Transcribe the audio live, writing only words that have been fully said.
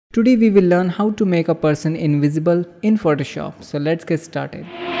Today we will learn how to make a person invisible in Photoshop. So let's get started.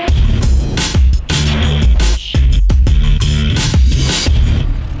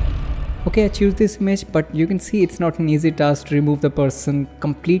 Okay, I choose this image, but you can see it's not an easy task to remove the person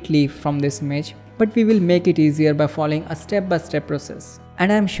completely from this image. But we will make it easier by following a step-by-step process.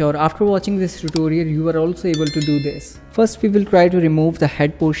 And I am sure after watching this tutorial you are also able to do this. First we will try to remove the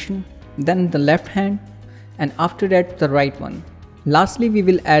head portion, then the left hand, and after that the right one. Lastly, we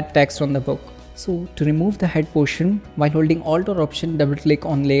will add text on the book. So to remove the head portion, while holding Alt or Option, double click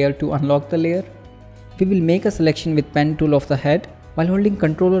on layer to unlock the layer. We will make a selection with pen tool of the head. While holding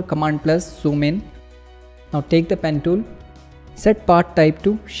Ctrl or Command plus, zoom in. Now take the pen tool, set part type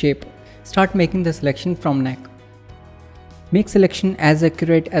to shape. Start making the selection from neck. Make selection as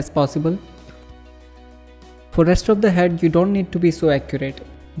accurate as possible. For rest of the head, you don't need to be so accurate.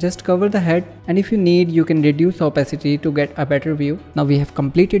 Just cover the head, and if you need, you can reduce opacity to get a better view. Now we have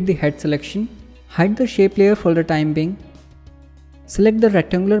completed the head selection. Hide the shape layer for the time being. Select the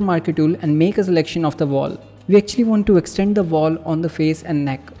rectangular marquee tool and make a selection of the wall. We actually want to extend the wall on the face and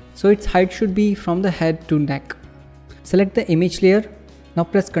neck, so its height should be from the head to neck. Select the image layer. Now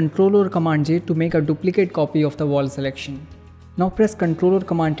press Ctrl or Command J to make a duplicate copy of the wall selection. Now press Ctrl or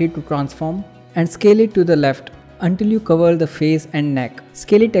Command T to transform and scale it to the left until you cover the face and neck.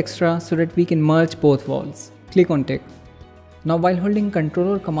 Scale it extra so that we can merge both walls. Click on tick. Now while holding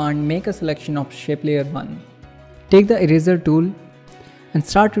Ctrl or Command, make a selection of shape layer 1. Take the eraser tool and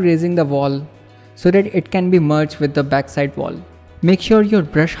start erasing the wall so that it can be merged with the backside wall. Make sure your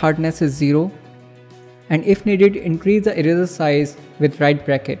brush hardness is 0, and if needed, increase the eraser size with right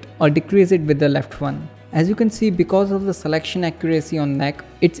bracket or decrease it with the left one. As you can see, because of the selection accuracy on neck,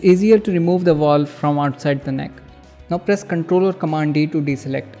 it's easier to remove the wall from outside the neck. Now press Ctrl or Command D to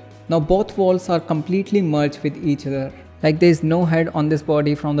deselect. Now both walls are completely merged with each other, like there is no head on this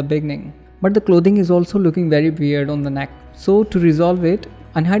body from the beginning. But the clothing is also looking very weird on the neck. So to resolve it,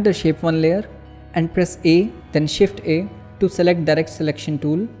 unhide the shape 1 layer and press A, then Shift A to select Direct Selection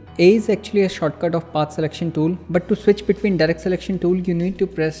tool. A is actually a shortcut of Path Selection tool, but to switch between Direct Selection tool, you need to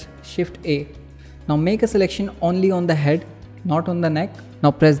press Shift A. Now make a selection only on the head, not on the neck. Now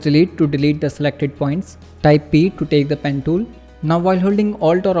press Delete to delete the selected points. Type P to take the pen tool. Now while holding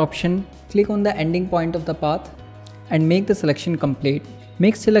Alt or Option, click on the ending point of the path and make the selection complete.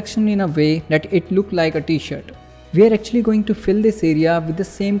 Make selection in a way that it look like a t-shirt. We are actually going to fill this area with the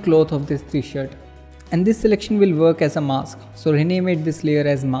same cloth of this t-shirt. And this selection will work as a mask. So rename it this layer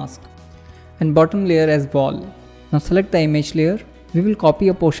as mask and bottom layer as wall. Now select the image layer. We will copy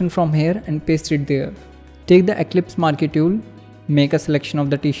a portion from here and paste it there. Take the ellipse marquee tool, make a selection of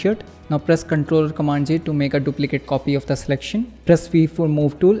the t-shirt. Now press Ctrl or Command J to make a duplicate copy of the selection. Press V for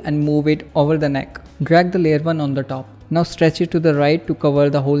move tool and move it over the neck. Drag the layer 1 on the top. Now stretch it to the right to cover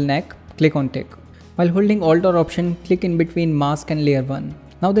the whole neck. Click on tick. While holding Alt or Option, click in between mask and layer 1.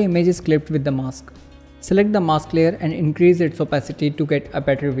 Now the image is clipped with the mask. Select the mask layer and increase its opacity to get a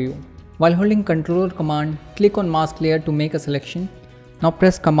better view. While holding Ctrl or Command, click on mask layer to make a selection. Now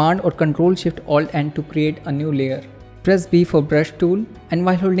press Command or Ctrl Shift Alt N to create a new layer. Press B for brush tool, and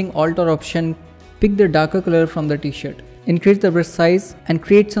while holding Alt or Option, pick the darker color from the t-shirt. Increase the brush size and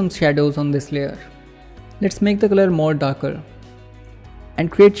create some shadows on this layer. Let's make the color more darker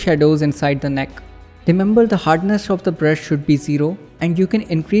and create shadows inside the neck. Remember, the hardness of the brush should be 0, and you can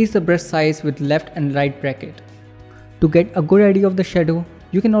increase the brush size with left and right bracket. To get a good idea of the shadow,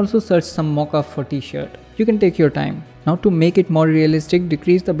 you can also search some mock-up for t-shirt. You can take your time. Now to make it more realistic,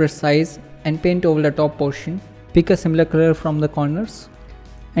 decrease the brush size and paint over the top portion. Pick a similar color from the corners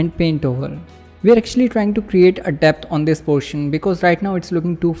and paint over. We are actually trying to create a depth on this portion because right now it's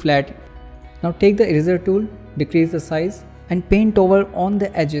looking too flat. Now take the eraser tool, decrease the size and paint over on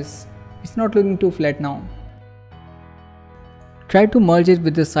the edges. It's not looking too flat now. Try to merge it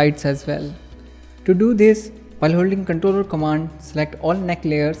with the sides as well. To do this, while holding Ctrl or Command, select all neck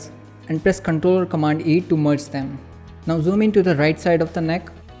layers and press Ctrl or Command E to merge them. Now zoom into the right side of the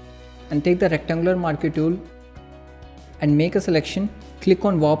neck and take the rectangular marquee tool and make a selection. Click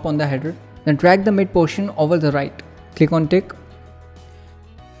on Warp on the header, then drag the mid portion over the right. Click on tick.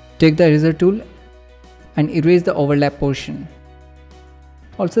 Take the eraser tool and erase the overlap portion.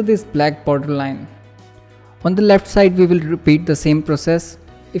 Also this black border line. On the left side, we will repeat the same process.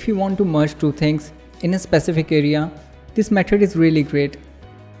 If you want to merge two things in a specific area, this method is really great.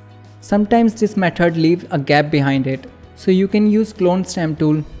 Sometimes this method leaves a gap behind it, so you can use clone stamp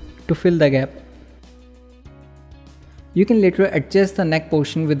tool to fill the gap. You can later adjust the neck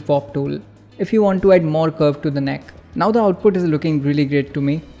portion with warp tool if you want to add more curve to the neck. Now the output is looking really great to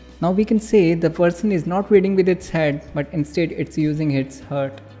me. Now we can say the person is not reading with its head, but instead it's using its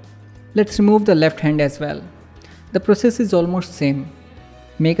heart. Let's remove the left hand as well. The process is almost same.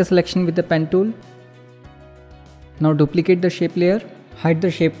 Make a selection with the pen tool. Now duplicate the shape layer, hide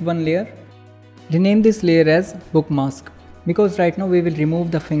the shape 1 layer. Rename this layer as book mask because right now we will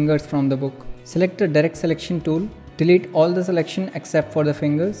remove the fingers from the book. Select the direct selection tool, delete all the selection except for the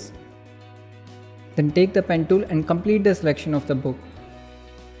fingers. Then take the pen tool and complete the selection of the book.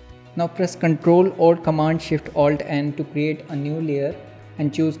 Now press Ctrl or Command Shift Alt N to create a new layer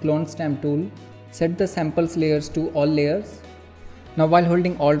and choose Clone Stamp tool. Set the samples layers to all layers. Now while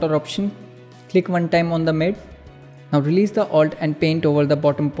holding Alt or Option, click one time on the mid. Now release the Alt and paint over the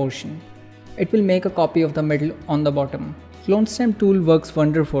bottom portion. It will make a copy of the middle on the bottom. Clone Stamp tool works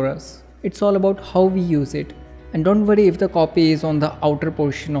wonder for us. It's all about how we use it. And don't worry if the copy is on the outer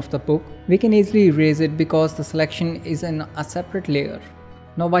portion of the book. We can easily erase it because the selection is in a separate layer.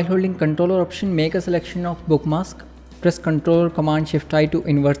 Now while holding Ctrl or Option, make a selection of book mask. Press Ctrl or Command Shift I to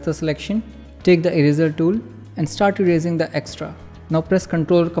invert the selection. Take the eraser tool and start erasing the extra. Now press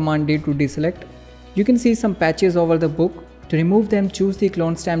Ctrl or Command D to deselect. You can see some patches over the book. To remove them, choose the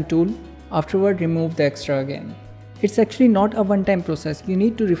Clone Stamp tool. Afterward, remove the extra again. It's actually not a one-time process. You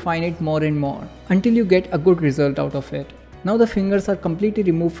need to refine it more and more until you get a good result out of it. Now the fingers are completely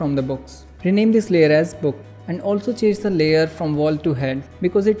removed from the books. Rename this layer as book. And also change the layer from wall to head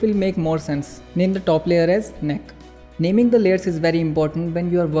because it will make more sense. Name the top layer as neck. Naming the layers is very important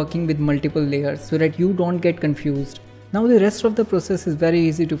when you are working with multiple layers so that you don't get confused. Now the rest of the process is very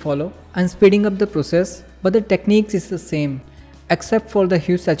easy to follow. I'm speeding up the process, but the technique is the same except for the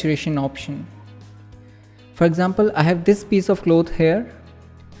hue saturation option. For example, I have this piece of cloth here,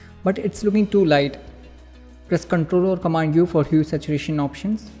 but it's looking too light. Press Ctrl or Command U for hue saturation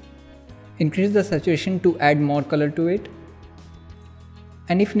options. Increase the saturation to add more color to it.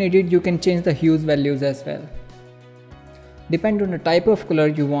 And if needed, you can change the hues values as well. Depend on the type of color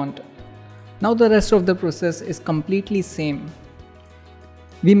you want. Now the rest of the process is completely same.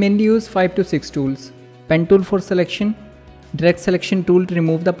 We mainly use 5 to 6 tools. Pen tool for selection, direct selection tool to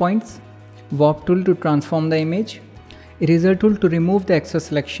remove the points, warp tool to transform the image, eraser tool to remove the extra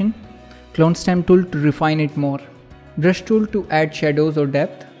selection, clone stamp tool to refine it more, brush tool to add shadows or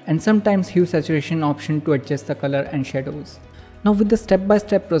depth, and sometimes hue saturation option to adjust the color and shadows. Now with the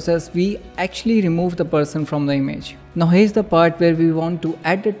step-by-step process, we actually remove the person from the image. Now here's the part where we want to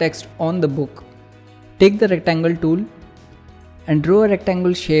add the text on the book. Take the rectangle tool and draw a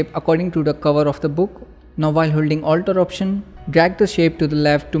rectangle shape according to the cover of the book. Now while holding Alt or Option, drag the shape to the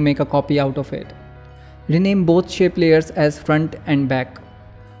left to make a copy out of it. Rename both shape layers as front and back.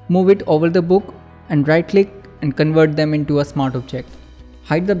 Move it over the book and right click and convert them into a smart object.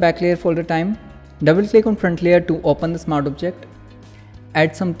 Hide the back layer for the time. Double click on front layer to open the smart object.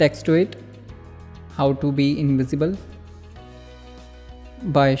 Add some text to it. How to be invisible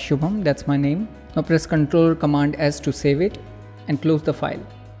by Shubham, that's my name. Now press Ctrl or Command S to save it and close the file.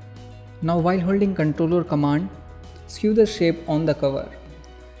 Now while holding Ctrl or Command, skew the shape on the cover.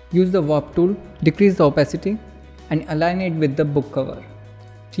 Use the warp tool, decrease the opacity and align it with the book cover.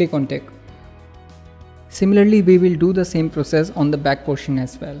 Click on tick. Similarly, we will do the same process on the back portion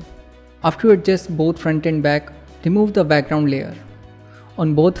as well. After you adjust both front and back, remove the background layer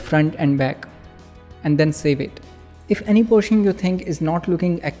on both front and back and then save it. If any portion you think is not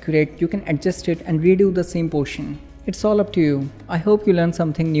looking accurate, you can adjust it and redo the same portion. It's all up to you. I hope you learned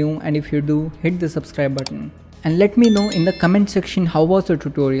something new, and if you do, hit the subscribe button. And let me know in the comment section how was the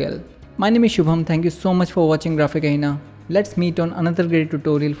tutorial. My name is Shubham. Thank you so much for watching Graphic Ahina. Let's meet on another great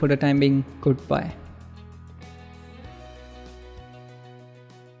tutorial. For the time being, goodbye.